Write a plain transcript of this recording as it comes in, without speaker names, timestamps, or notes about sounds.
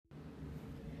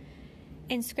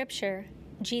In Scripture,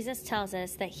 Jesus tells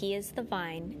us that He is the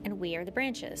vine and we are the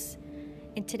branches.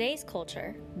 In today's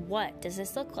culture, what does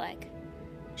this look like?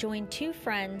 Join two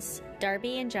friends,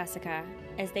 Darby and Jessica,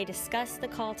 as they discuss the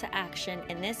call to action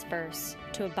in this verse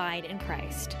to abide in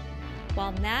Christ,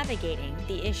 while navigating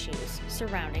the issues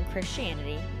surrounding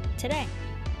Christianity today.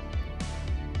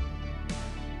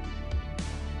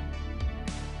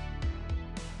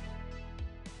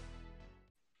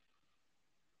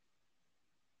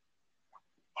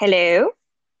 Hello.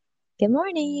 Good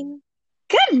morning.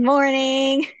 Good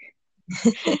morning.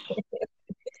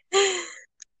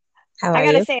 How I are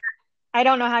gotta you? say, I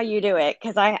don't know how you do it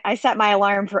because I set my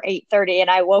alarm for 8:30 and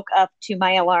I woke up to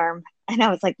my alarm and I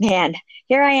was like, man,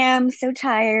 here I am, so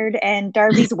tired, and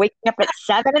Darby's waking up at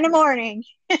 7 in the morning.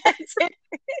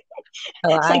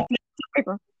 Oh, It's like,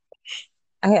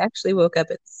 I actually woke up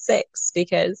at 6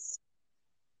 because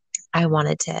I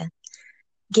wanted to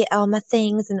get all my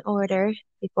things in order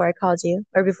before I called you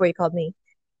or before you called me.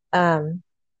 Um,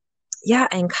 yeah,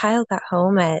 and Kyle got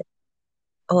home at,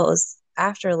 well, it was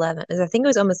after 11. I think it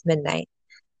was almost midnight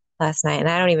last night, and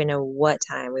I don't even know what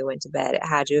time we went to bed. It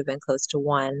had to have been close to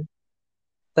 1.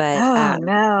 But oh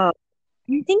no.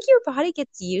 I think your body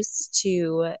gets used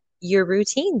to your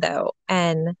routine though.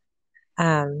 And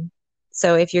um,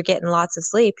 so if you're getting lots of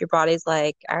sleep, your body's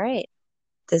like, all right,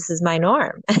 this is my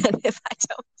norm. And if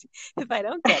I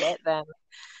don't get it, then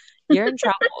you're in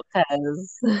trouble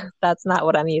because that's not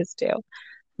what I'm used to.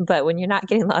 But when you're not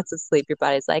getting lots of sleep, your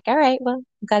body's like, all right, well,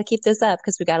 we've got to keep this up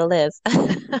because we got to live.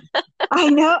 I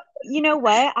know. You know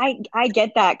what? I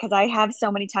get that because I have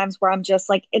so many times where I'm just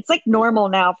like, it's like normal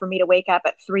now for me to wake up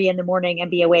at 3 in the morning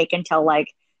and be awake until like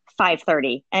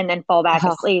 5:30 and then fall back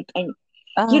Oh, asleep. And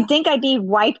uh, you'd think I'd be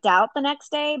wiped out the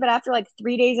next day, but after like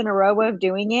 3 days in a row of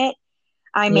doing it,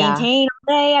 I yeah. maintain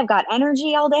all day. I've got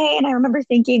energy all day. And I remember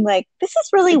thinking, like, this is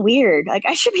really weird. Like,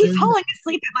 I should be Mhm. falling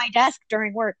asleep at my desk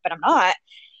during work, but I'm not.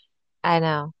 I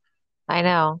know. I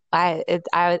know. I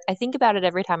think about it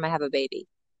every time I have a baby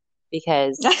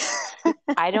because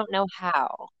I don't know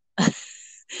how.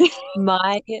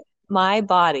 My my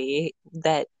body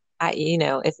that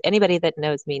if anybody that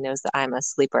knows me knows that I'm a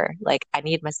sleeper. Like I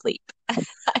need my sleep.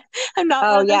 I'm not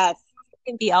one Oh, of those yes. people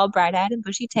who can be all bright-eyed and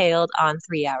bushy-tailed on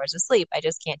 3 hours of sleep. I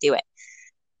just can't do it.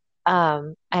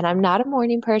 And I'm not a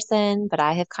morning person, but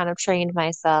I have kind of trained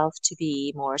myself to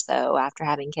be more so after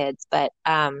having kids. But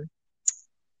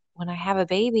when I have a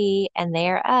baby and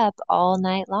they're up all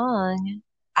night long,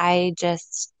 I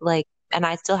just like, and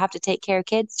I still have to take care of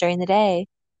kids during the day.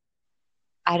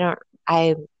 I don't,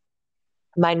 I,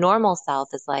 my normal self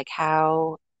is like,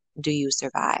 how do you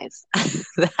survive?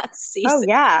 That's the Oh,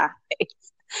 yeah. face.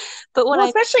 But when Well, I,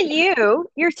 especially you.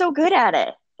 You're so good at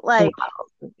it. Like, wow,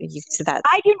 that's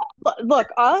I do look,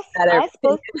 better. us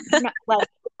both, like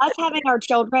us having our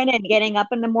children and getting up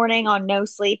in the morning on no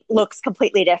sleep looks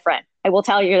completely different. I will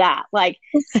tell you that. Like,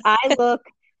 I look,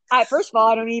 I first of all,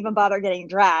 I don't even bother getting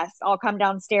dressed. I'll come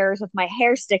downstairs with my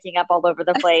hair sticking up all over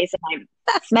the place, and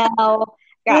I smell,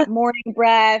 got morning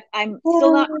breath. I'm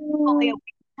still not fully awake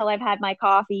until I've had my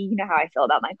coffee. You know how I feel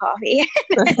about my coffee.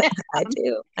 I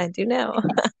do. I do know.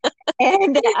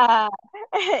 and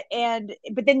and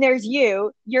but then there's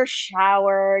you're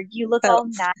showered, you look Oh, all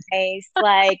nice,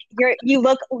 like you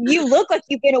look like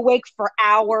you've been awake for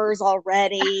hours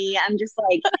already. I'm just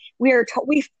like,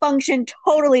 we function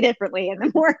totally differently in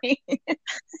the morning.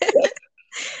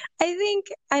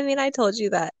 I mean, I told you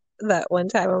that one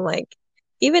time. I'm like,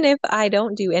 even if I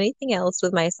don't do anything else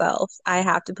with myself, I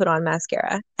have to put on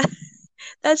mascara.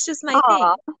 That's just my thing.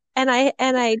 Oh, And I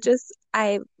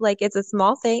like it's a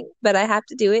small thing, but I have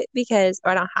to do it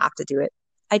or I don't have to do it.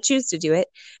 I choose to do it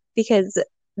because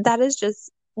that is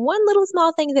just one little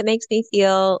small thing that makes me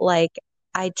feel like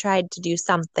I tried to do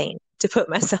something to put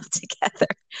myself together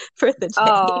for the day.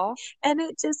 oh. And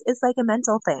it's like a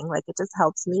mental thing. Like it just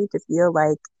helps me to feel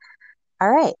like, all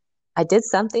right, I did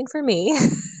something for me.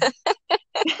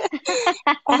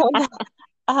 And,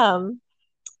 um,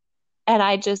 and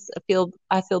I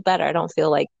feel better. I don't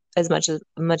feel like as much of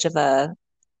a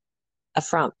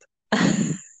frump.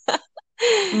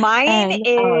 Mine And is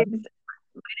a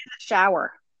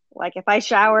shower. Like if I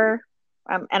shower,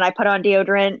 and I put on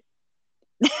deodorant,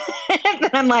 then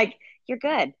I'm like, you're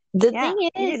good. the Yeah, thing you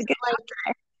did is, a good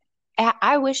like,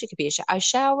 I wish it could be a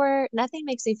shower. Nothing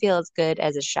makes me feel as good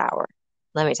as a shower.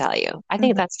 Let me tell you. I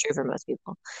think job. that's true for most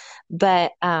people.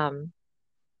 But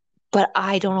but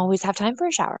I don't always have time for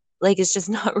a shower. Like it's just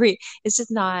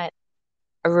not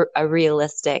a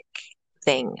realistic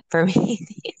thing for me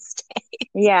these days.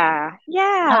 Yeah, Um,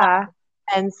 yeah.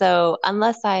 and so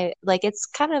unless I like it's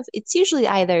usually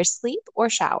either sleep or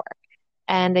shower.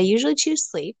 And I usually choose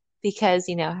sleep because,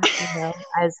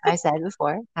 as I said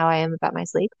before, how I am about my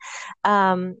sleep.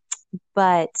 Um,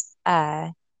 but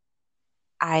I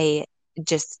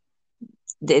just,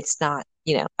 it's not,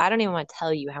 I don't even want to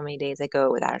tell you how many days I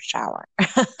go without a shower.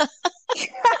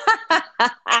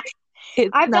 It's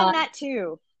I've done not, that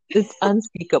too. it's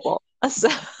unspeakable. So,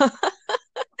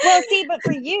 Well, see, but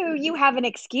for you, you have an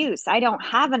excuse. I don't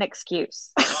have an excuse.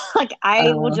 Like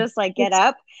I will just like get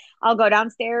up, I'll go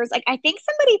downstairs. Like I think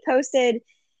somebody posted,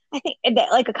 I think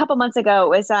like a couple months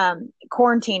ago, it was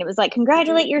quarantine. It was like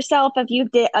congratulate yourself if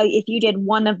you did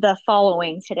one of the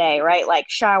following today, right? Like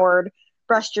showered,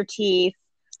 brushed your teeth,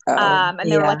 and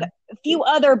there were yeah. like a few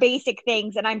other basic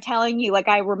things. And I'm telling you, like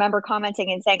I remember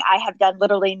commenting and saying I have done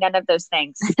literally none of those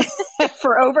things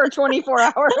for over 24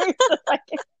 hours. Like,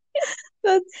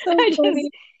 That's so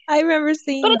funny. I remember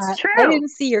seeing but it's that. I true. didn't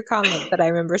see your comment, but I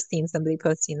remember seeing somebody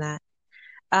posting that.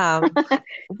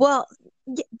 Well,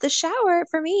 the shower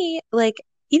for me, like,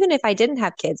 even if I didn't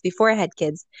have kids, before I had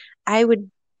kids, I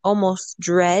would almost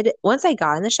dread once I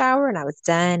got in the shower and I was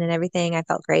done and everything, I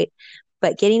felt great.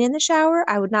 But getting in the shower,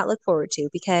 I would not look forward to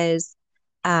because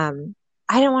I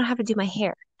don't want to have to do my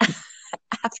hair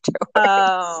afterwards.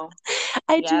 Oh,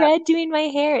 I yeah. dread doing my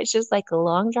hair. It's just like a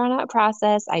long drawn out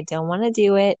process. I don't want to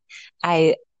do it.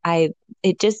 I I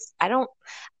it just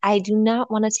I do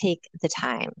not want to take the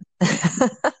time.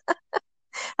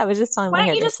 I was just telling my Why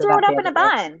don't you just hairdresser throw that it the up in other a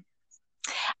day. bun?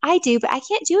 I do, but I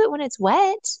can't do it when it's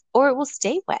wet or it will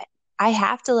stay wet. I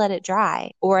have to let it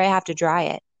dry or I have to dry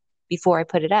it before I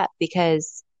put it up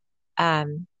because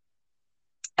um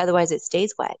otherwise it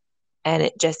stays wet. And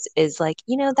it just is like,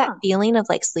 that Huh. feeling of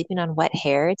like sleeping on wet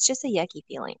hair. It's just a yucky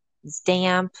feeling. It's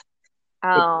damp. It's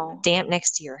Oh, damp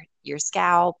next to your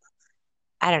scalp.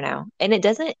 I don't know. And it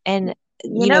doesn't, and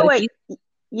you know if what? you,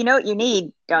 You know what you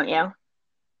need, don't you?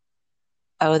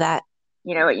 oh, that,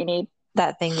 You know what you need?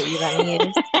 that thing that you let me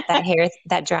use,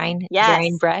 that drying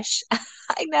Yes. brush.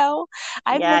 I know.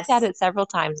 I've looked at Yes. it several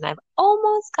times and I've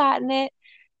almost gotten it,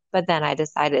 but then I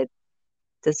decided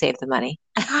to save the money.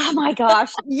 Oh my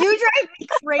gosh, you drive me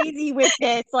crazy with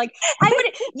this. Like I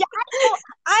would, yeah,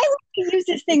 I used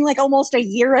this thing like almost a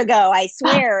year ago, I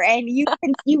swear. And I knew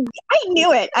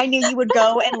it. I knew you would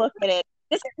go and look at it.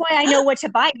 This is why I know what to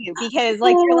buy you because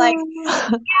like you're like, yeah,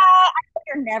 I know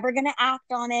you're never gonna act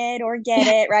on it or get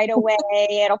it right away.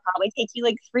 It'll probably take you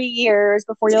like 3 years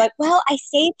before you're like, well, I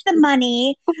saved the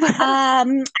money. I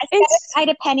set It's aside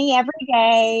a penny every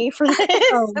day for this.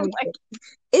 oh I'm my like,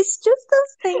 it's just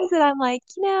those things that I'm like,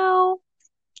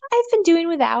 I've been doing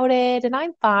without it and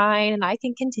I'm fine and I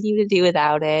can continue to do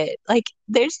without it. Like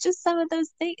there's just some of those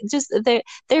things just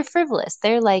they're frivolous.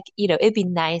 They're like, it'd be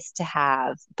nice to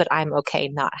have, but I'm okay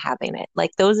not having it.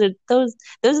 Like those are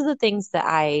the things that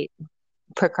I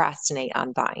procrastinate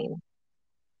on buying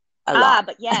a lot.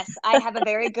 but yes, I have a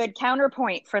very good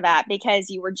counterpoint for that because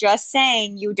you were just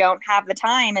saying you don't have the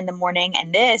time in the morning,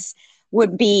 and this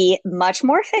would be much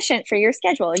more efficient for your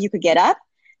schedule. You could get up,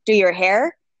 do your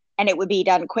hair, and it would be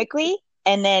done quickly.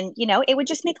 And then, it would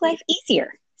just make life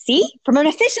easier. See, from an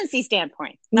efficiency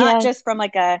standpoint, not Yeah. just from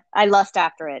like I lust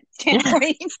after it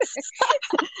standpoint.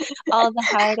 All the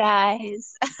hard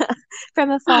eyes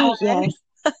from afar. Oh, yes.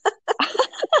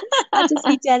 I'll just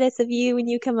be jealous of you when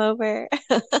you come over.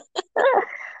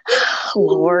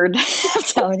 Lord, I'm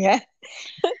telling you.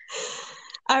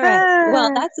 All right.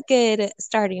 Well, that's a good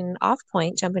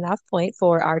jumping off point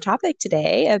for our topic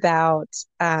today about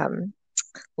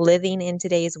living in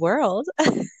today's world.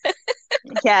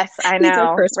 Yes, I These are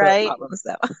know, first world right? problems,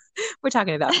 though. We're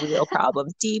talking about real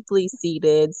problems, deeply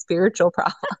seated spiritual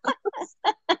problems.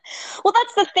 Well,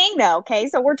 that's the thing, though. Okay.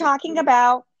 So we're talking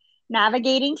about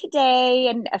navigating today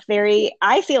and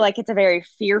I feel like it's a very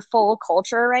fearful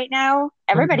culture right now. Mm-hmm.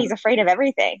 Everybody's afraid of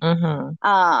everything. Mm-hmm.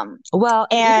 Um, Well,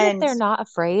 and even if and they're not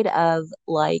afraid of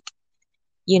like,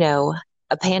 you know,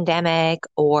 a pandemic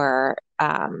or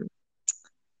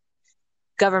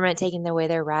government taking away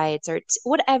their rights or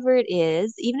whatever it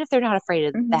is, even if they're not afraid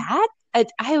of Mhm. that.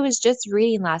 I was just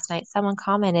reading last night, someone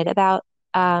commented about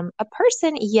a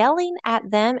person yelling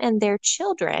at them and their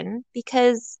children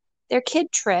because their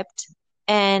kid tripped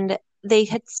and they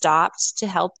had stopped to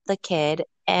help the kid.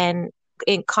 And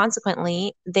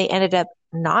consequently, they ended up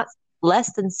not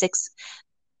less than six.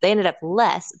 They ended up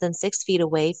less than 6 feet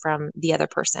away from the other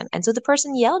person. And so the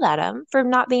person yelled at him for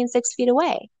not being 6 feet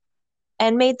away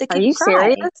and made the Are kid you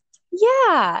cry. serious?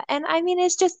 Yeah. And I mean,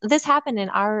 it's just this happened in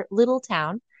our little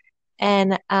town.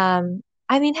 And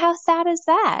I mean, how sad is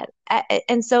that?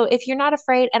 And so if you're not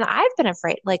afraid, and I've been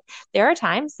afraid, like there are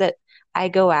times that I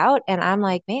go out and I'm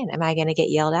like, man, am I going to get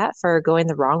yelled at for going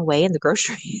the wrong way in the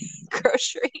grocery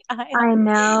aisle I or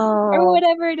know.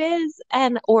 whatever it is?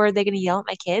 And, or are they going to yell at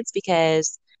my kids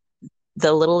because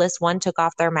the littlest one took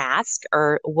off their mask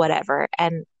or whatever?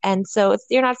 And so if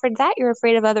you're not afraid of that, you're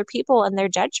afraid of other people and their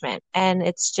judgment. And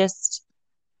it's just,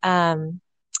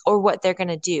 or what they're going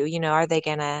to do, are they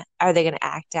going to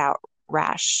act out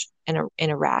rash in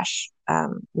a rash,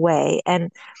 way?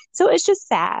 And so it's just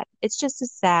sad. It's just a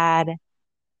sad,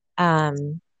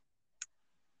 um,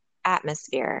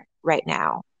 atmosphere right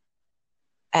now.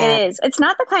 It And is. It's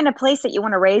not the kind of place that you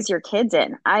want to raise your kids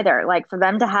in either. Like for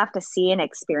them to have to see and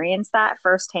experience that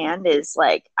firsthand is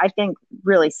like, I think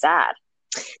really sad.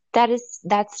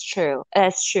 that's true.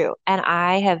 That's true. And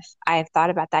I have thought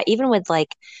about that even with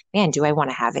like, man, do I want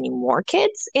to have any more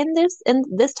kids in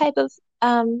this type of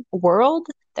world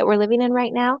that we're living in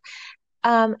right now?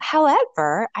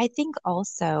 However, I think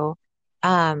also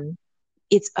um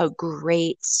it's a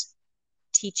great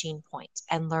teaching point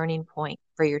and learning point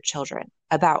for your children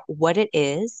about what it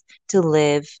is to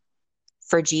live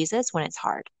for Jesus when it's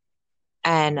hard.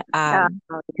 And Uh,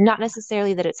 not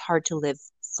necessarily that it's hard to live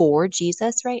for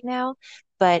Jesus right now,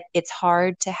 but it's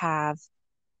hard to have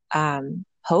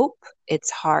hope.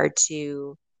 It's hard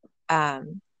to have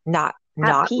not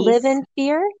live peace. in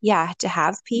fear. Yeah, to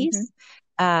have Hmm. peace.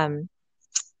 Um,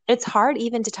 it's hard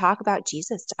even to talk about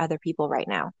Jesus to other people right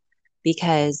now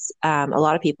because a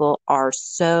lot of people are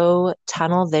so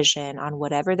tunnel vision on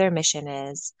whatever their mission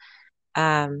is,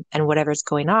 and whatever's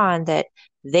going on that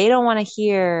they don't want to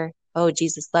hear, oh,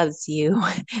 Jesus loves you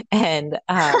and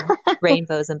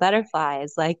rainbows and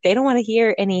butterflies. Like they don't want to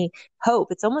hear any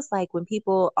hope. It's almost like when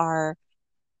people are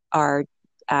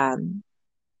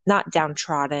not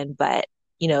downtrodden, but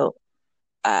you know,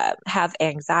 have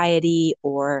anxiety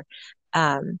or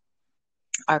um,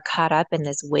 are caught up in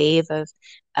this wave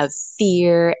of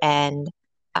fear and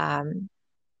um,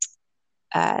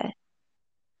 uh,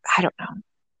 I don't know,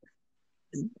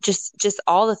 just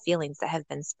all the feelings that have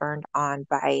been spurned on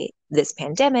by this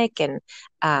pandemic and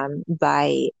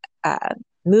by uh,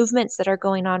 movements that are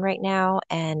going on right now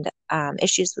and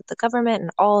issues with the government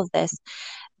and all of this.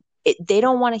 They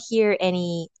don't want to hear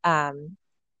anything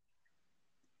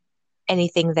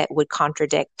that would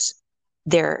contradict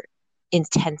their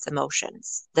intense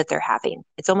emotions that they're having.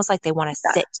 It's almost like they want to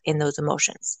Yeah. sit in those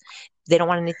emotions. They don't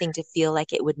want anything to feel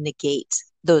like it would negate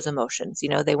those emotions.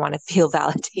 They want to feel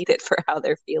validated for how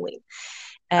they're feeling.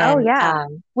 Oh, And yeah.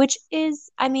 which is,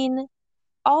 I mean,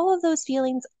 all of those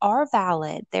feelings are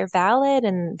valid. They're valid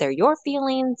and they're your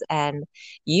feelings, and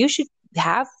you should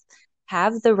have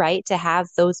the right to have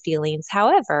those feelings.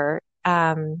 However,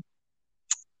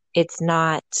 it's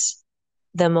not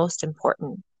the most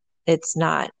important. It's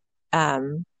not,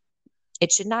 um,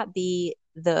 it should not be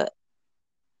the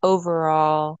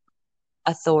overall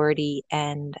authority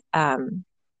and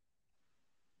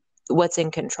what's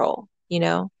in control.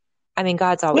 I mean,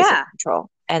 God's always in Yeah. control,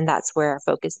 and that's where our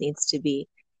focus needs to be,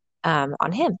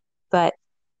 on Him. But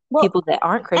Well, people that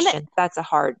aren't and Christians, that's the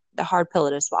hard pill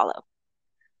to swallow.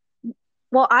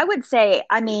 well, I would say,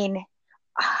 I mean,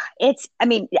 that's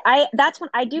when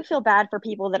I do feel bad for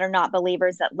people that are not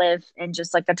believers that live in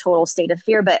just like a total state of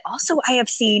fear. But also, I have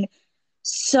seen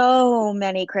so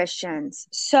many Christians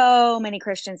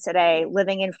today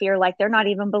living in fear like they're not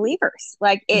even believers.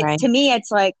 Like Right. to me,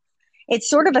 it's like, it's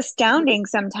sort of astounding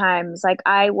sometimes. Like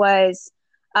I'm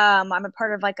a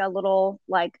part of like a little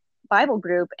like Bible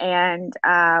group and,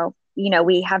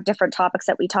 we have different topics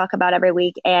that we talk about every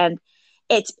week. And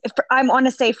I want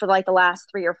to say for like the last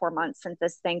 3 or 4 months since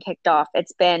this thing kicked off,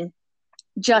 it's been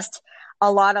just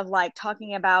a lot of like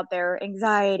talking about their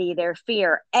anxiety, their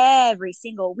fear every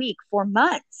single week for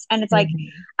months. And it's like, Mhm.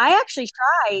 I actually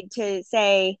tried to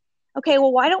say, okay,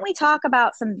 well, why don't we talk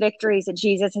about some victories that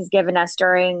Jesus has given us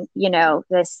during,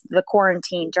 the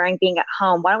quarantine, during being at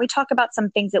home? Why don't we talk about some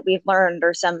things that we've learned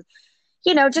or some,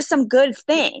 just some good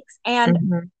things? And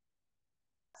Mhm.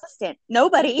 listen,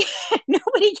 nobody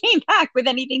came back with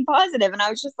anything positive. And I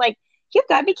was just like, you've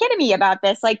got to be kidding me about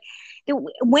this. Like,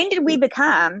 when did we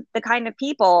become the kind of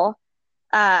people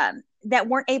that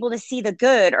weren't able to see the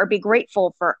good or be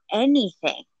grateful for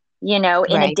anything, in a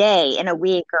Right. day, in a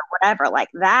week, or whatever? Like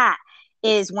that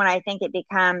is when I think it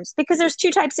becomes, because there's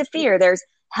two types of fear. There's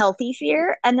healthy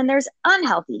fear and then there's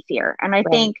unhealthy fear. And I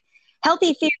Right. think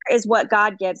healthy fear is what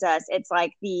God gives us. It's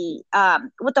like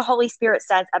what the Holy Spirit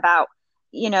says about,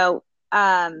 you know,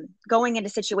 going into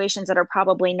situations that are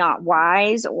probably not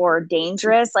wise or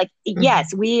dangerous. Like,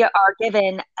 yes, Mhm. we are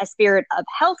given a spirit of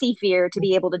healthy fear to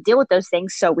be able to deal with those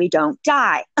things so we don't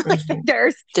die. Like, Mhm.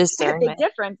 there's a big Discernment.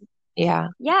 difference. Yeah.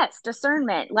 Yes,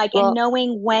 discernment, like, and Well,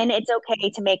 knowing when it's okay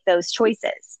to make those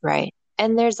choices. right.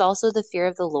 And there's also the fear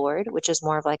of the Lord, which is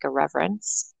more of like a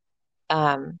reverence,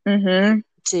 um, Mm-hmm.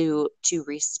 to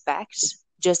respect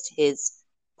just his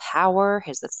power,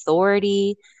 his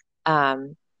authority,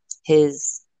 um,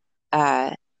 his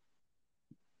uh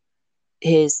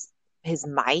his his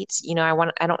might.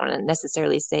 I don't want to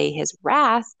necessarily say his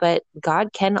wrath, but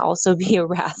God can also be a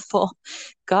wrathful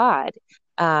God.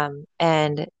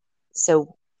 And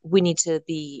so we need to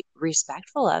be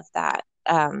respectful of that.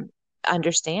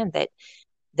 Understand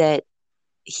that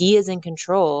he is in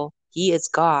control. He is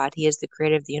God. He is the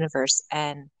creator of the universe.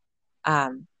 Um,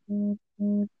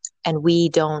 and we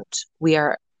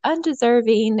are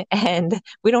undeserving, and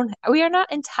we are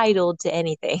not entitled to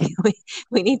anything.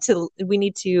 We need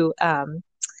to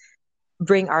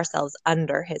bring ourselves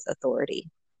under his authority.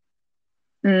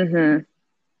 Mm-hmm.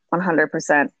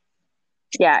 100%.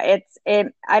 Yeah,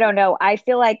 I don't know. I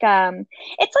feel like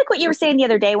it's like what you were saying the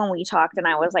other day when we talked, and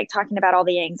I was like talking about all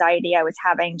the anxiety I was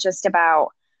having just about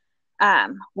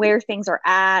where things are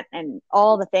at, and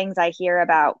all the things I hear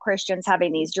about Christians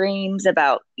having these dreams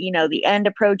about, the end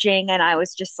approaching. And I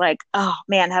was just like, oh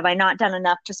man, have I not done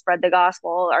enough to spread the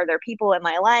gospel? Are there people in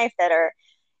my life that are,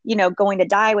 going to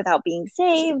die without being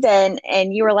saved? And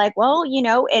you were like, well,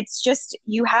 it's just,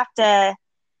 you have to,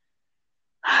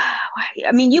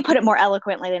 I mean, you put it more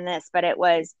eloquently than this, but it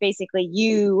was basically,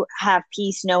 you have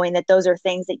peace knowing that those are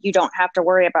things that you don't have to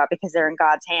worry about because they're in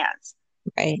God's hands.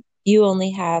 Right. You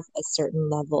only have a certain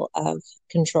level of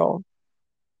control.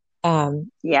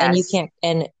 And you Yes. can't,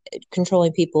 and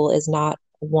controlling people is not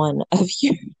one of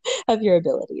your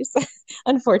abilities,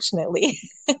 unfortunately.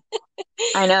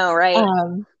 I know, right?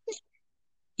 Um,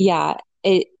 yeah,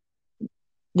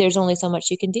 there's only so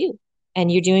much you can do. And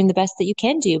you're doing the best that you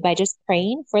can do by just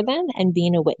praying for them and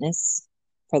being a witness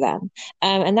for them.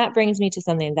 And that brings me to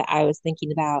something that I was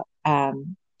thinking about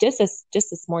just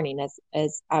this morning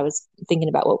as I was thinking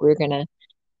about what we were going to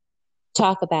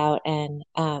talk about. And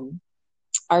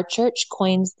our church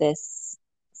coins this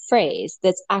phrase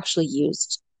that's actually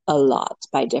used a lot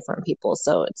by different people.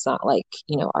 So it's not like,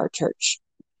 our church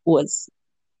was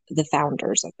the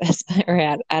founders of this or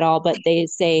at all, but they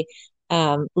say,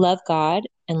 love God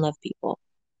and love people.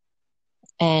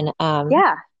 And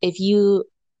Yeah. if you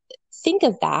think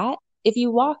of that, if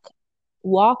you walk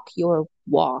your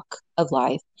walk of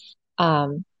life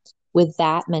with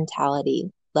that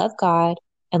mentality, love God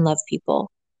and love people,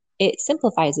 it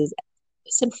simplifies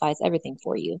everything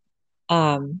for you.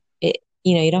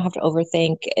 You don't have to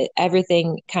overthink it.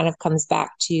 Everything kind of comes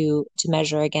back to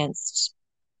measure against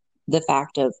the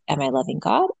fact of, am I loving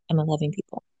God? Am I loving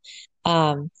people?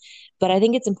 Um, but I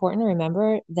think it's important to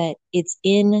remember that it's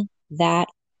in that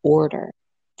order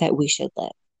that we should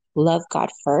live. Love God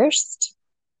first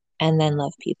and then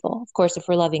love people. Of course, if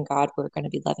we're loving God, we're going to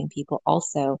be loving people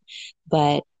also.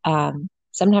 But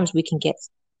sometimes we can get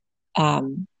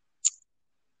um,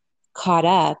 caught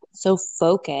up, so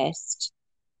focused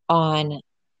on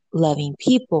loving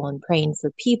people and praying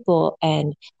for people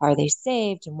and are they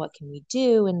saved and what can we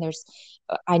do, and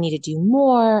I need to do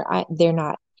more, they're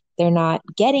not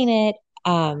getting it,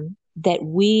 that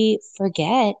we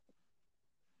forget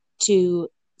to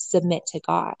submit to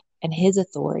God and his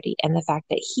authority and the fact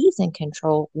that he's in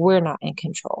control. We're not in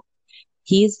control.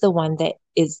 He's the one that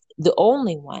is the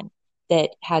only one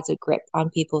that has a grip on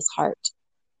people's heart,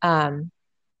 um,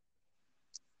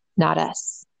 not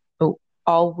us.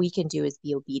 All we can do is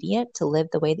be obedient, to live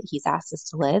the way that he's asked us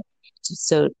to live,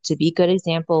 to be good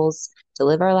examples, to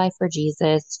live our life for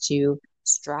Jesus, to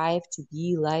strive to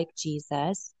be like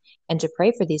Jesus, and to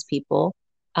pray for these people.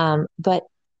 But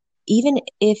even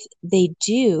if they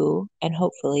do, and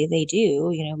hopefully they do,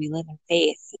 we live in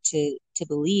faith to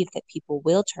believe that people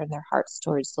will turn their hearts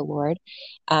towards the Lord,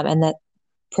 and that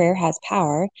prayer has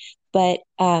power. But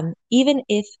even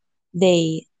if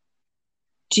they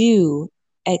do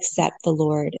accept the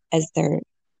Lord as their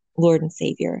Lord and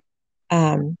Savior,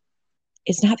 um,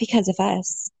 it's not because of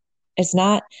us. It's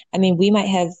not, I mean, we might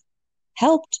have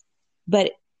helped,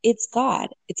 but it's God.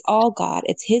 It's all God.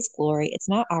 It's his glory. It's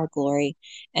not our glory.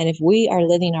 And if we are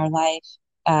living our life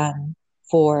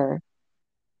for,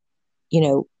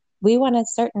 we want a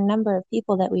certain number of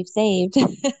people that we've saved,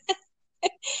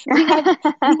 we have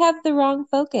we have the wrong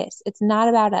focus. It's not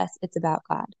about us. It's about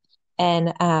God.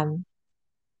 And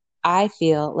I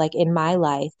feel like in my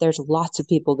life, there's lots of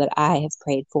people that I have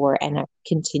prayed for and I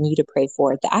continue to pray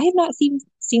for that I have not seen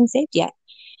saved yet.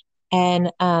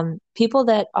 And people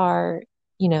that are,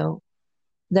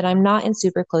 that I'm not in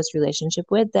super close relationship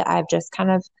with, that I've just kind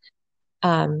of,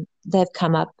 that have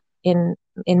come up in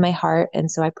my heart. And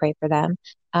so I pray for them.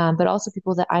 but also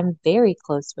people that I'm very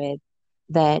close with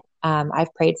that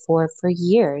I've prayed for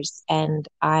years. And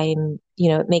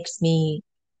it makes me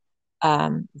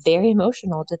very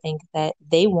emotional to think that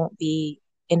they won't be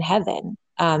in heaven.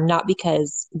 Not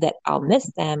because that I'll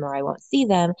miss them or I won't see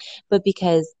them, but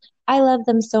because I love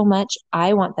them so much.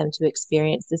 I want them to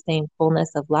experience the same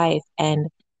fullness of life and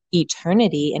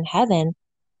eternity in heaven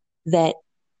that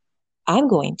I'm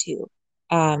going to.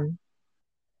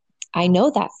 I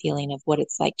know that feeling of what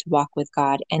it's like to walk with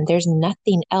God, and there's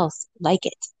nothing else like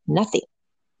it. Nothing.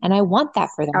 And I want that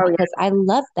for them Oh, yeah. because I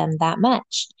love them that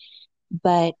much.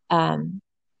 But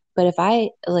if I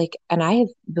like, and I have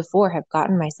before have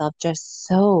gotten myself just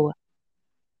so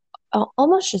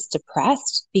almost just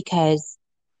depressed because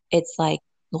it's like,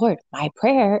 Lord, my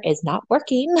prayer is not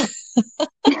working.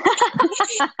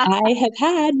 I have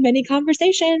had many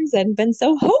conversations and been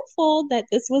so hopeful that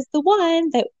this was the one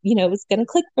that, was going to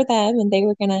click for them and they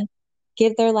were going to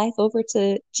give their life over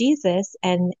to Jesus.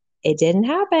 And it didn't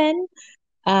happen.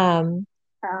 Oh,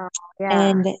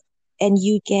 yeah. And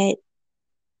you get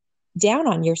down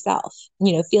on yourself,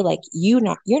 feel like you're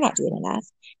not doing enough.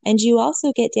 And you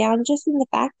also get down just in the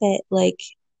fact that like,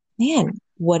 man,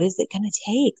 what is it going to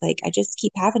take? Like, I just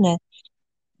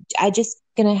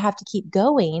going to have to keep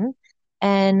going.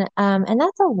 And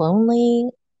that's a lonely,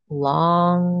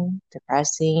 long,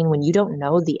 depressing when you don't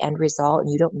know the end result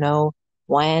and you don't know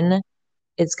when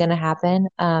it's going to happen.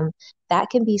 That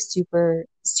can be super,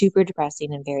 super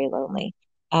depressing and very lonely.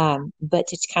 But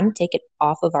to kind of take it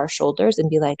off of our shoulders and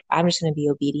be like, I'm just going to be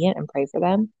obedient and pray for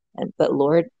them. But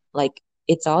Lord, like,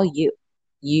 it's all you.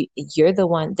 You're the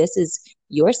one. This is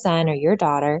your son or your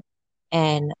daughter,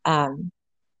 and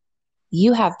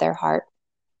you have their heart.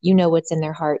 You know what's in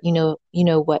their heart. You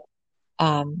know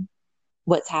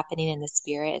what's happening in the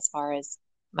spirit as far as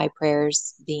my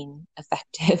prayers being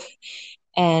effective.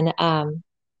 and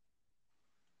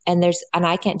and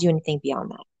I can't do anything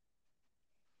beyond that.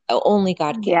 Only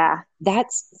God can. Yeah.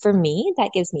 That's for me,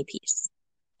 that gives me peace.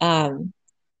 And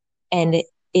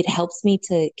it helps me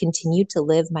to continue to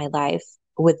live my life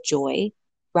with joy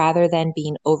rather than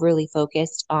being overly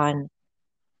focused on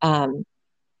the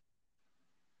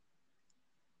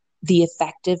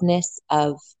effectiveness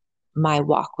of my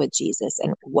walk with Jesus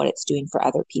and what it's doing for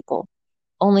other people.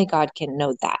 Only God can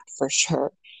know that for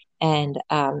sure. And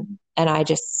I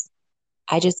just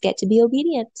get to be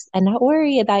obedient and not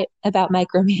worry about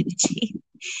micromanaging.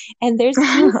 And there's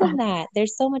peace in that.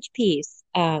 There's so much peace.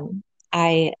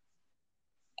 I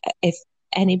If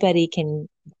anybody can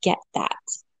get that,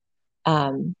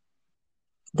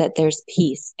 that there's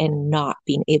peace in not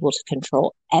being able to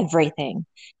control everything,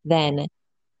 then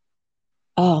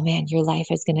oh man, your life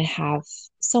is going to have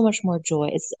so much more joy.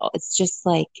 It's just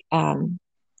like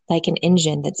an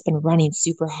engine that's been running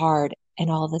super hard, and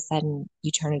all of a sudden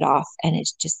you turn it off, and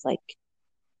it's just like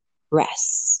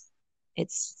rests. Oh,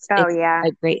 It's yeah.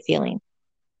 a great feeling.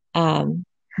 And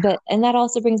that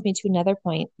also brings me to another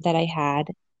point that I had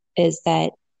is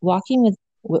that walking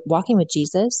with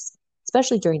Jesus,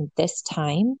 especially during this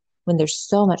time when there's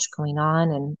so much going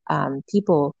on and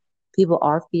people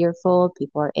are fearful,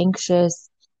 people are anxious,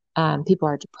 people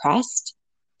are depressed,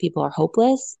 people are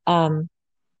hopeless,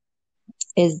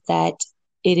 is that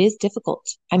it is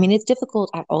difficult. I mean, it's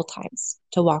difficult at all times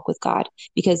to walk with God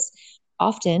because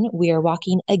often we are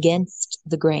walking against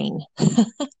the grain.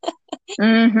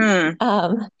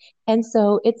 Mm-hmm. And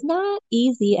so it's not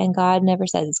easy, and God never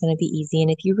says it's going to be easy.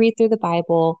 And if you read through the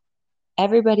Bible,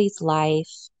 everybody's life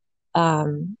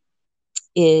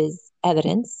is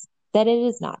evidence that it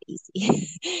is not easy,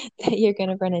 that you're going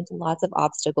to run into lots of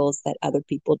obstacles that other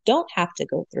people don't have to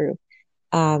go through.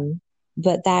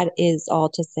 But that is all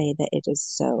to say that it is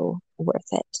so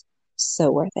worth it. So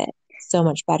worth it. So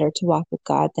much better to walk with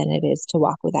God than it is to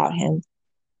walk without Him.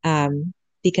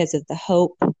 Because of the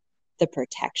hope, the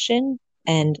protection,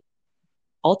 and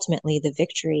ultimately the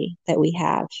victory that we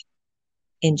have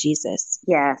in Jesus.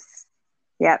 Yes.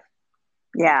 Yep.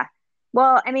 Yeah.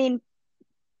 Well, I mean,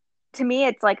 to me,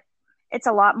 it's like, it's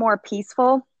a lot more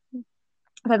peaceful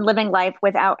than living life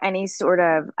without any sort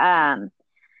of,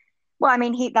 well, I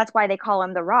mean, that's why they call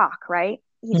him the rock, right?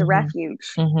 He's a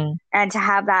refuge. Mm-hmm. And to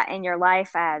have that in your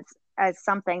life as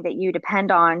something that you depend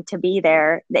on to be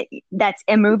there, that's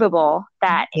immovable,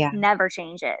 that Yeah. never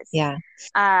changes. Yeah.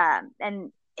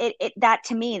 And that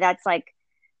to me, that's like,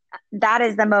 that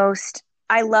is the most,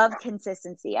 I love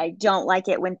consistency. I don't like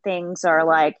it when things are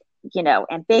like,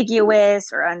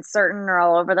 ambiguous or uncertain or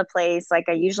all over the place. Like,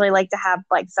 I usually like to have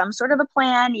like some sort of a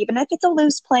plan, even if it's a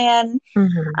loose plan.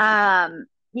 Mm-hmm.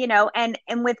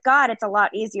 And with God, it's a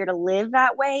lot easier to live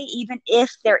that way, even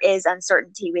if there is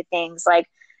uncertainty with things. Like,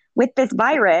 with this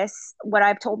virus, what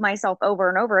I've told myself over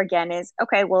and over again is,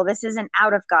 okay, well, this isn't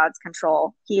out of God's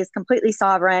control. He is completely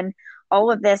sovereign.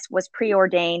 All of this was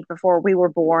preordained before we were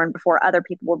born, before other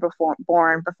people were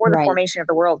born, before the Right. formation of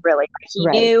the world, really.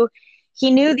 Right. He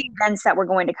knew the events that were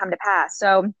going to come to pass.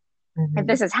 So if Mm-hmm.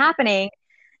 this is happening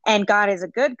and God is a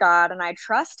good God and I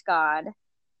trust God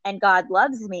and God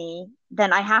loves me,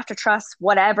 then I have to trust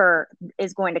whatever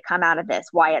is going to come out of this,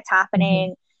 why it's Mm-hmm.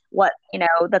 happening, what,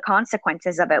 the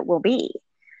consequences of it will be.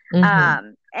 Mm-hmm.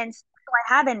 And so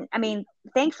I haven't, I mean,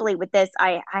 thankfully with this,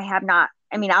 I have not,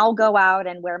 I mean, I'll go out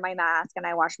and wear my mask and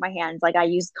I wash my hands. Like I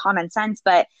use common sense,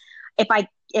 but if I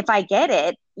get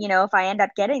it, if I end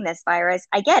up getting this virus,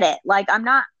 I get it. Like I'm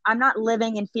not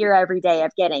living in fear every day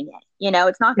of getting it.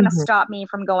 It's not going to Mm-hmm. stop me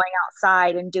from going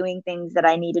outside and doing things that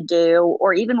I need to do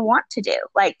or even want to do.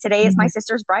 Like today is my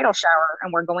sister's bridal shower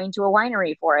and we're going to a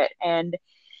winery for it. And,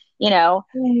 you know,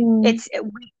 Mm-hmm.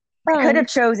 we could have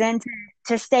chosen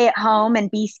to stay at home and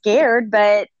be scared,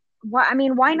 but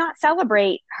why not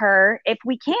celebrate her if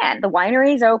we can? The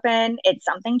winery's open. It's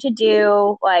something to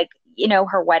do. Like,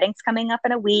 her wedding's coming up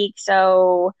in a week.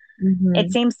 So it Mm-hmm.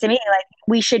 seems to me like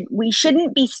we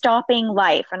shouldn't be stopping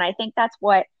life. And I think that's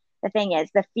what the thing is.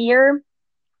 The fear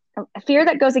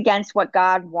that goes against what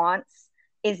God wants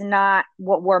is not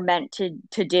what we're meant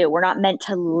to do. We're not meant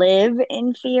to live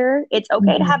in fear. It's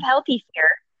okay to have Mm-hmm. healthy fear.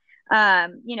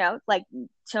 Like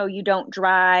so you don't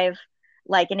drive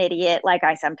like an idiot like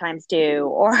I sometimes do,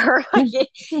 or like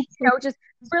just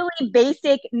really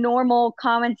basic, normal,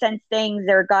 common sense things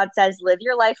there. God says live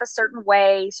your life a certain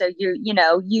way so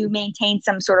you maintain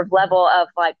some sort of level of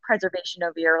like preservation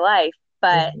over your life.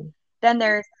 But Mm-hmm. then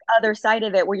there's the other side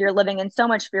of it where you're living in so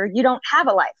much fear you don't have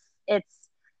a life. It's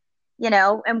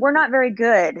and we're not very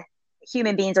good.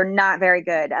 Human beings are not very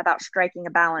good about striking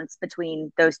a balance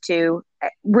between those two,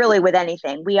 really, with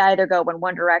anything. We either go in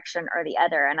one direction or the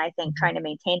other. And I think trying to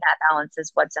maintain that balance is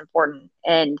what's important.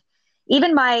 And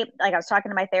even I was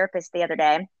talking to my therapist the other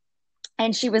day,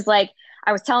 and she was like,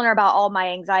 I was telling her about all my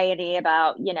anxiety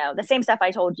about, the same stuff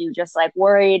I told you, just like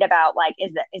worried about like,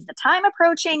 is the time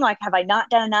approaching? Like, have I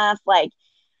not done enough? Like,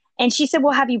 and she said,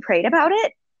 well, have you prayed about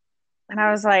it? And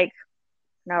I was like,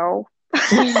 no.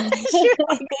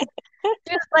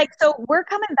 Just like, so we're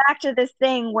coming back to this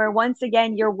thing where once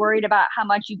again you're worried about how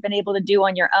much you've been able to do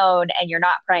on your own and you're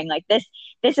not praying. Like this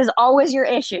is always your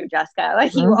issue, Jessica.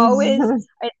 Like you always, every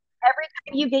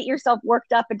time you get yourself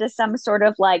worked up into some sort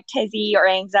of like tizzy or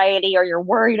anxiety or you're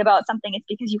worried about something, it's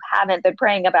because you haven't been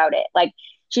praying about it. Like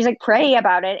she's like, pray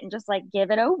about it and just like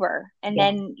give it over. And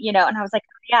Yeah. then, and I was like,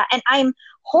 yeah. And I'm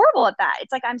horrible at that.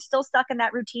 It's like I'm still stuck in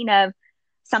that routine of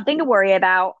something to worry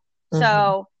about. So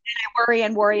Mm-hmm. I worry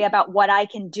and worry about what I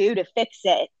can do to fix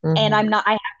it. And Mm-hmm.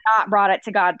 I have not brought it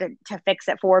to God to fix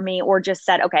it for me or just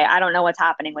said, okay, I don't know what's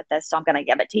happening with this. So I'm going to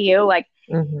give it to you. Like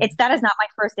Mm-hmm. that is not my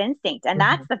first instinct. And Mm-hmm.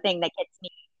 that's the thing that gets me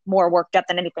more worked up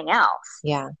than anything else.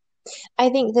 Yeah. I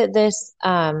think that this,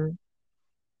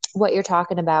 what you're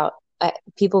talking about,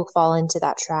 people fall into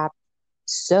that trap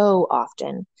so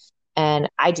often. And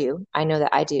I know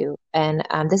that I do. And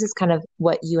this is kind of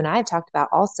what you and I have talked about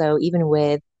also, even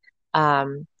with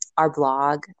our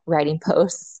blog, writing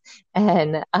posts,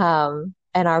 and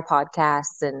our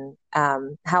podcasts, and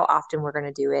how often we're going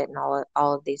to do it, and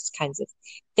all of these kinds of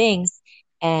things.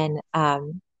 And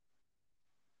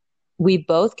we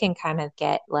both can kind of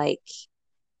get like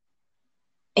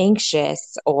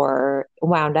anxious or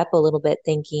wound up a little bit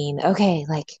thinking, okay,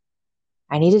 like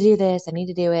I need to do this, I need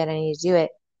to do it, I need to do it.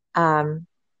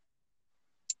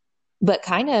 But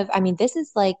kind of, I mean, this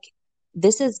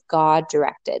is God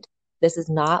directed. This is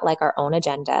not like our own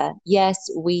agenda. Yes,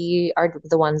 we are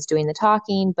the ones doing the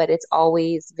talking, but it's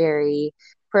always very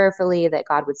prayerfully that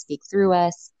God would speak through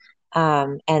us.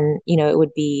 And it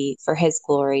would be for his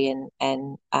glory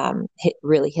and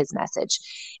really his message.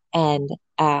 And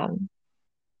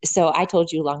so I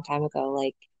told you a long time ago,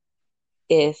 like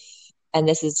if, and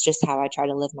this is just how I try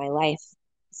to live my life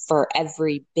for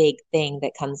every big thing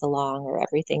that comes along or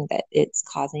everything that it's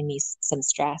causing me some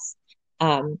stress,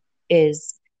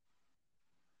 is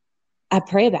I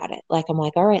pray about it. Like, I'm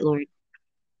like, all right, Lord,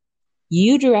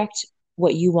 you direct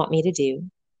what you want me to do,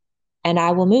 and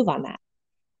I will move on that.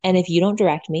 And if you don't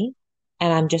direct me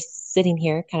and I'm just sitting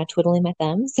here kind of twiddling my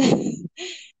thumbs,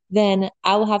 then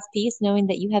I will have peace knowing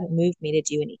that you haven't moved me to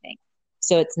do anything.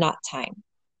 So it's not time,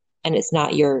 and it's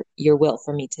not your will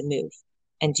for me to move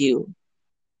and do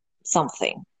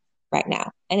something right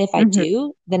now. And if I Mm-hmm.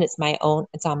 do, then it's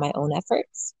on my own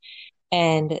efforts.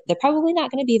 And they're probably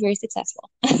not going to be very successful.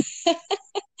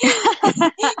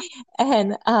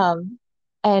 and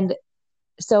and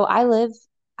so I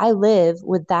I live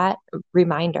with that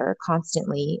reminder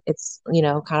constantly. It's,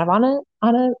 kind of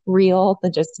on a reel,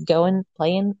 but just going,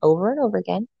 playing over and over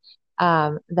again.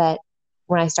 That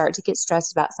when I start to get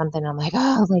stressed about something, I'm like,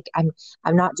 oh, like I'm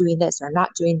not doing this or I'm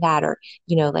not doing that, or,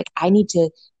 like I need to,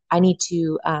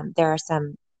 there are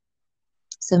some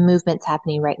movements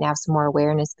happening right now, some more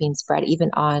awareness being spread, even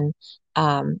on,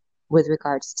 with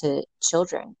regards to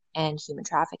children and human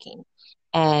trafficking.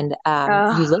 And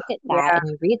you look at that Yeah. and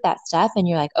you read that stuff and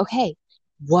you're like, okay,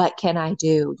 what can I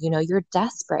do? You're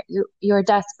desperate. You're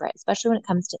desperate, especially when it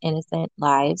comes to innocent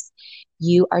lives.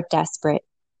 You are desperate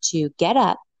to get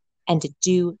up and to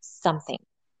do something.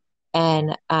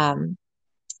 And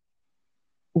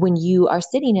when you are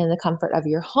sitting in the comfort of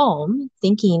your home,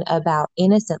 thinking about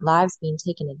innocent lives being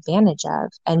taken advantage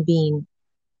of and being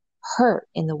hurt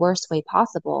in the worst way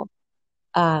possible,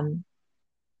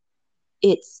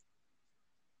 it's,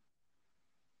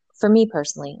 for me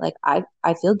personally, like I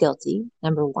feel guilty,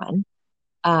 number one.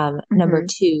 Number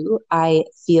two, I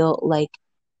feel like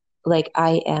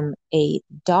I am a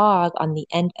dog on the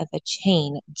end of a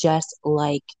chain, just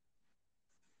like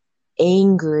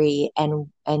angry and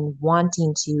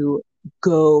wanting to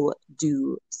go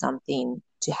do something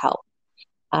to help.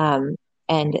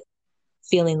 And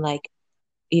feeling like,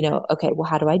 okay, well,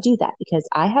 how do I do that? Because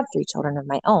I have 3 children of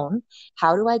my own.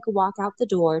 How do I go walk out the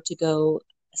door to go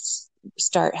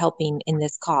start helping in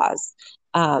this cause?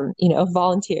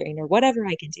 Volunteering or whatever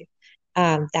I can do.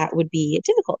 That would be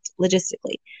difficult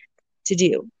logistically to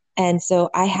do. And so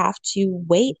I have to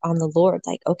wait on the Lord.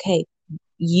 Like, okay,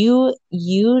 you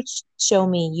show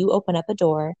me, you open up a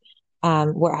door,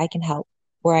 where I can help,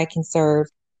 where I can serve,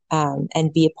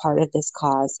 and be a part of this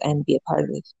cause and be a part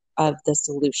of the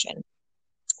solution.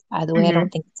 By the way, I don't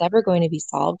think it's ever going to be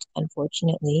solved.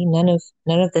 Unfortunately, none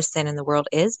of the sin in the world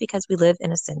is, because we live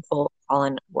in a sinful,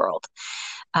 fallen world.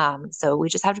 So we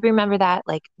just have to remember that,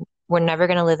 like, we're never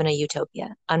going to live in a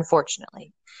utopia,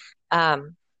 unfortunately.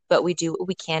 But we do what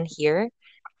we can here.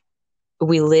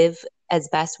 We live as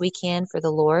best we can for the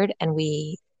Lord, and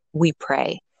we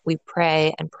pray. We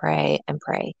pray and pray and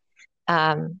pray.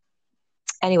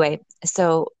 Anyway,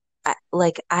 so I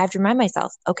have to remind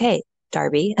myself, okay,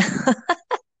 Darby,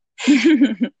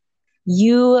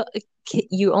 you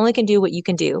only can do what you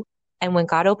can do. And when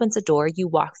God opens a door, you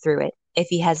walk through it. If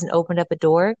he hasn't opened up a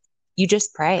door, you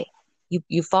just pray.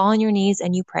 You fall on your knees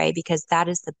and you pray, because that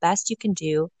is the best you can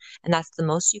do. And that's the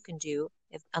most you can do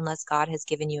unless God has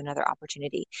given you another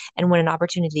opportunity. And when an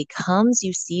opportunity comes,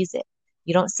 you seize it.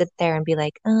 You don't sit there and be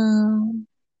like, oh,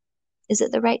 is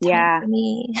it the right time for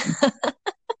me?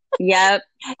 Yep.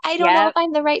 I don't know if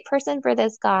I'm the right person for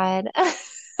this, God.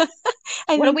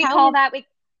 What do we call that? We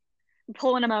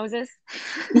pulling a Moses.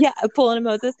 Yeah, pulling a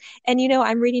Moses. And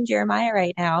I'm reading Jeremiah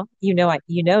right now. You know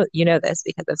this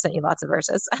because I've sent you lots of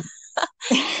verses.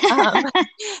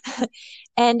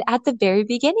 And at the very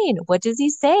beginning, what does he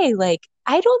say? Like,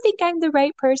 I don't think I'm the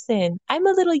right person. I'm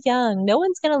a little young. No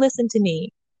one's going to listen to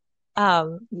me.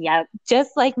 Yep.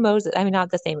 Just like Moses. I mean,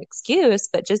 not the same excuse,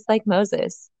 but just like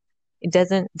Moses, it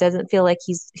doesn't feel like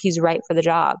he's right for the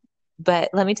job.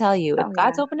 But let me tell you, if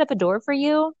God's opened up a door for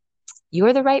you,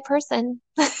 you're the right person.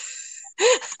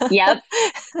 Yep.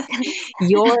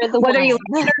 You're the Whether one. you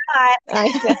like it or not.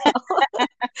 I know.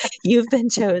 You've been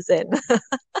chosen.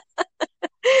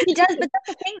 He does, but that's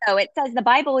the thing, though. It says, the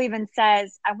Bible even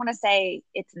says, I want to say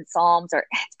it's in Psalms, or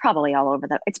it's probably all over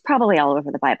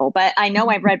the Bible. But I know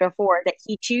I've read before that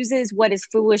he chooses what is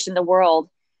foolish in the world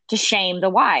to shame the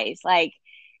wise. Like,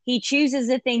 he chooses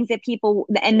the things that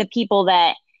the people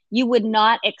that you would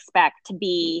not expect to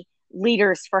be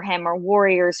leaders for him or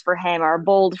warriors for him or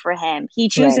bold for him. He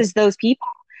chooses those people,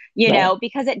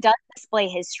 because it does display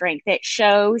his strength. It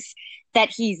shows that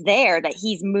he's there, that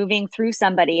he's moving through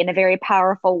somebody in a very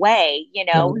powerful way,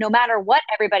 no matter what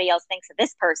everybody else thinks of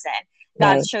this person.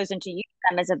 God's chosen to use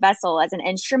them as a vessel, as an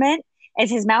instrument, as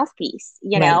his mouthpiece,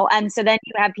 know? And so then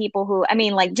you have people who, I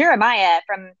mean, like Jeremiah,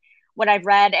 from what I've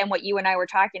read and what you and I were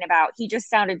talking about, he just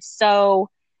sounded so,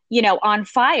 on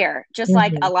fire, just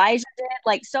like Elijah did,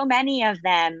 like so many of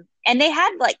them. And they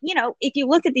had, like, if you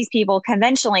look at these people,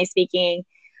 conventionally speaking,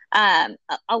 a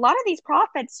lot of these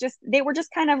prophets they were just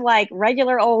kind of like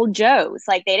regular old Joes.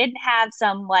 Like, they didn't have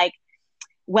some like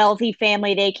wealthy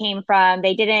family they came from.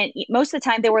 Most of the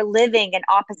time they were living in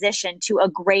opposition to a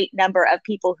great number of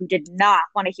people who did not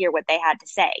want to hear what they had to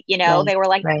say. They were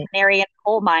like the canary in the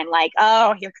coal mine, like,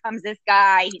 oh, here comes this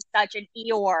guy. He's such an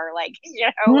Eeyore. Like,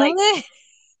 like,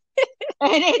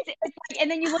 and it's like,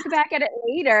 and then you look back at it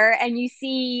later and you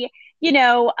see,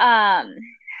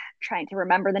 trying to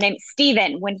remember the name,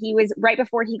 Stephen, when he was right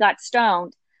before he got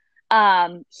stoned.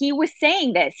 he was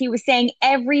saying this. He was saying,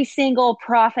 every single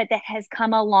prophet that has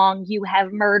come along, you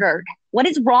have murdered. What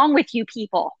is wrong with you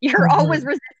people? You're always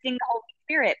resisting the Holy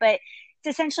Spirit. But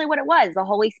it's essentially what it was, the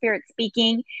Holy Spirit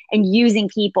speaking and using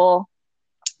people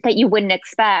that you wouldn't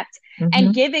expect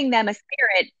and giving them a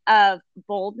spirit of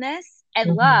boldness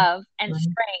and love and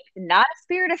strength, not a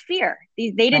spirit of fear.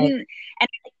 They didn't, and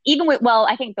even with, well,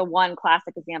 I think the one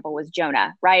classic example was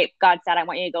Jonah, right? God said, I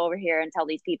want you to go over here and tell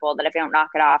these people that if they don't knock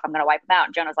it off, I'm going to wipe them out.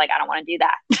 And Jonah's like, I don't want to do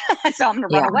that. So I'm going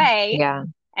to run away. Yeah.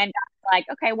 And God's like,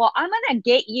 okay, well, I'm going to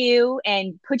get you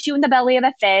and put you in the belly of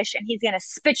a fish, and he's going to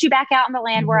spit you back out in the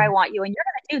land where I want you, and you're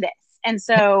going to do this. And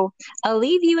so I'll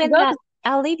leave you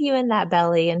in that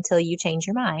belly until you change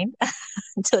your mind,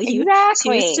 until you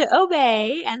choose to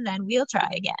obey, and then we'll try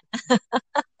again.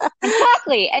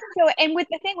 Exactly. And so, and with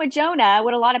the thing with Jonah,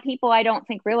 what a lot of people I don't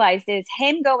think realized is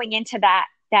him going into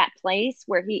that place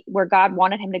where God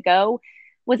wanted him to go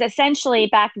was essentially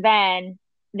back then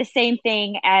the same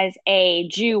thing as a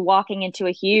Jew walking into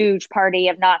a huge party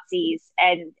of Nazis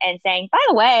and saying, by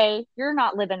the way, you're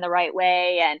not living the right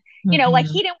way. And, you know, like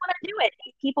he didn't want to do it.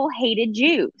 People hated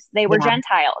Jews. They were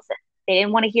Gentiles. They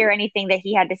didn't want to hear anything that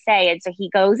he had to say. And so he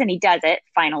goes and he does it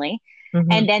finally.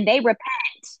 And then they repent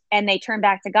and they turn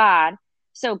back to God.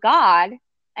 So God,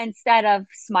 instead of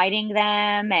smiting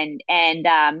them and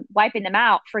wiping them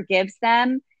out, forgives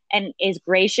them and is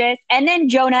gracious. And then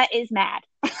Jonah is mad.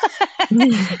 You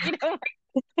know,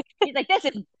 he's like, this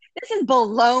is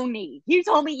baloney. You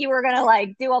told me you were gonna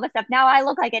like do all this stuff. Now I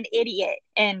look like an idiot.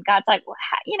 And God's like, well,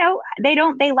 you know,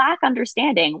 they lack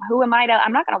understanding. Who am I to?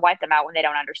 I'm not gonna wipe them out when they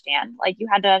don't understand. Like you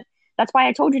had to. That's why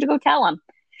I told you to go tell them.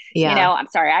 Yeah. You know, I'm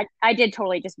sorry. I did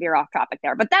totally just veer off topic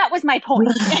there, but that was my point.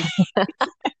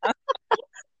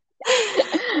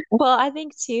 Well, I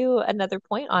think too, another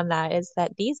point on that is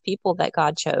that these people that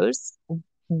God chose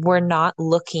were not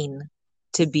looking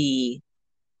to be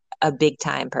a big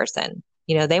time person.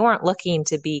 You know, they weren't looking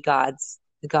to be God's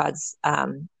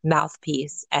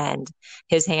mouthpiece and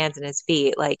his hands and his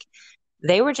feet. Like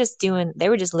they were just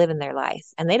living their life.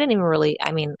 And they didn't even really,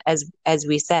 I mean, as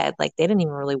we said, like they didn't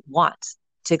even really want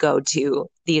to go do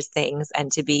these things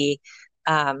and to be,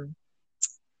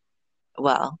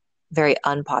 well, very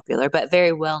unpopular, but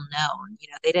very well known. You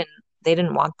know, they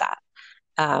didn't want that.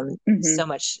 So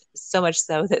much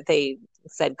so that they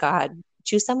said, God,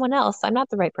 choose someone else. I'm not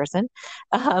the right person.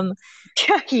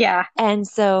 Yeah. And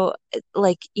so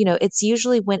like, you know, it's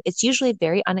usually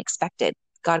very unexpected.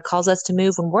 God calls us to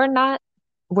move when we're not,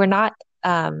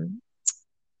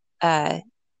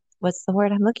 what's the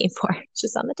word I'm looking for? It's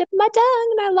just on the tip of my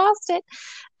tongue and I lost it.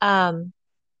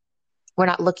 We're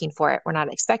not looking for it. We're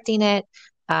not expecting it.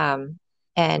 And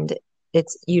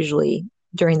it's usually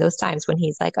during those times when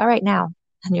he's like, all right, now.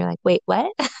 And you're like, wait,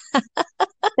 what?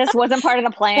 This wasn't part of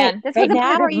the plan. This wasn't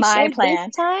part of my plan.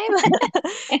 This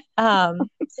time?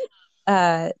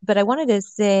 But I wanted to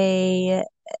say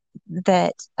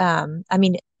that, I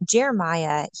mean,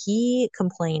 Jeremiah, he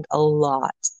complained a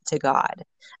lot to God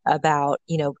about,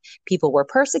 you know, people were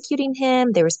persecuting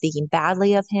him. They were speaking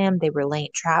badly of him. They were laying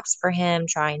traps for him,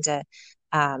 trying to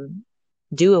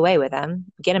do away with him,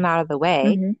 get him out of the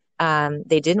way.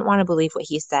 They didn't want to believe what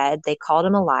he said. They called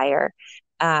him a liar.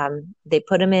 They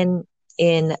put him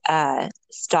in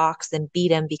stocks and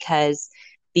beat him because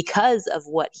of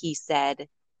what he said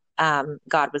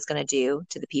God was going to do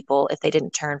to the people if they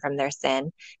didn't turn from their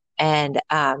sin. And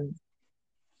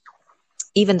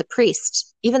even the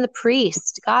priest,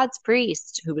 God's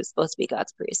priest, who was supposed to be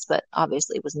God's priest, but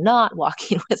obviously was not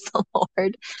walking with the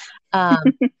Lord,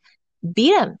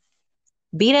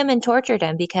 beat him and tortured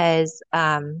him because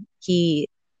he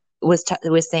was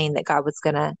saying that God was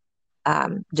going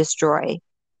to destroy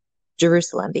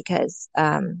Jerusalem because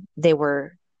they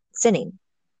were sinning.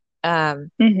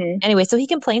 Anyway, so he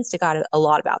complains to God a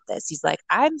lot about this. He's like,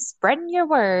 I'm spreading your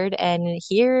word and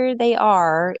here they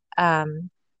are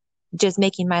just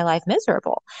making my life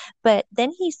miserable. But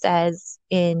then he says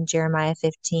in Jeremiah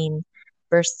 15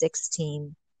 verse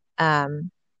 16,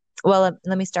 well,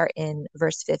 let me start in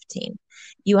verse 15.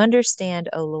 You understand,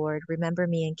 O Lord, remember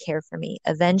me and care for me.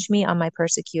 Avenge me on my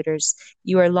persecutors.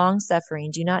 You are long suffering.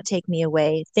 Do not take me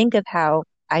away. Think of how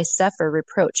I suffer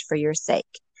reproach for your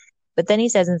sake. But then he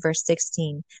says in verse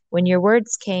 16, when your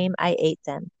words came, I ate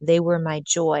them. They were my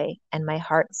joy and my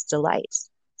heart's delight.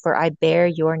 For I bear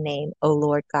your name, O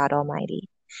Lord God Almighty.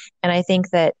 And I think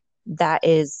that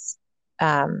is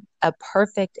a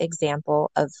perfect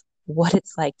example of what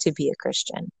it's like to be a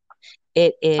Christian.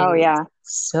 It is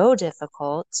so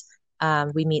difficult.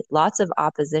 We meet lots of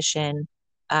opposition,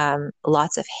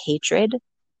 lots of hatred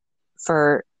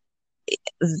for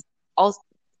all.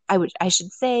 I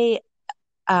should say,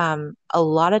 a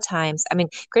lot of times, I mean,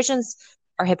 Christians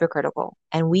are hypocritical,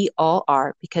 and we all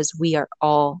are, because we are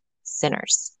all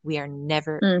sinners. We are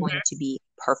never going to be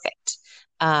perfect.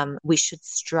 We should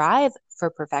strive for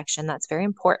perfection. That's very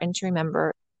important to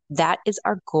remember. That is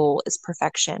our goal, is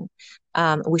perfection.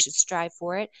 We should strive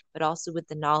for it, but also with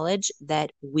the knowledge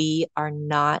that we are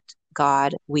not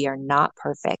God. We are not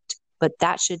perfect, but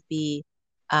that should be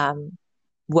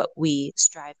what we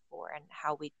strive for and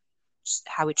how we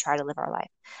try to live our life.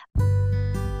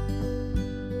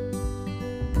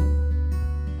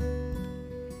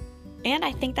 And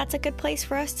I think that's a good place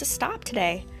for us to stop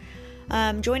today.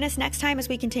 Join us next time as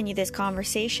we continue this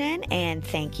conversation, and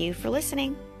thank you for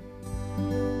listening.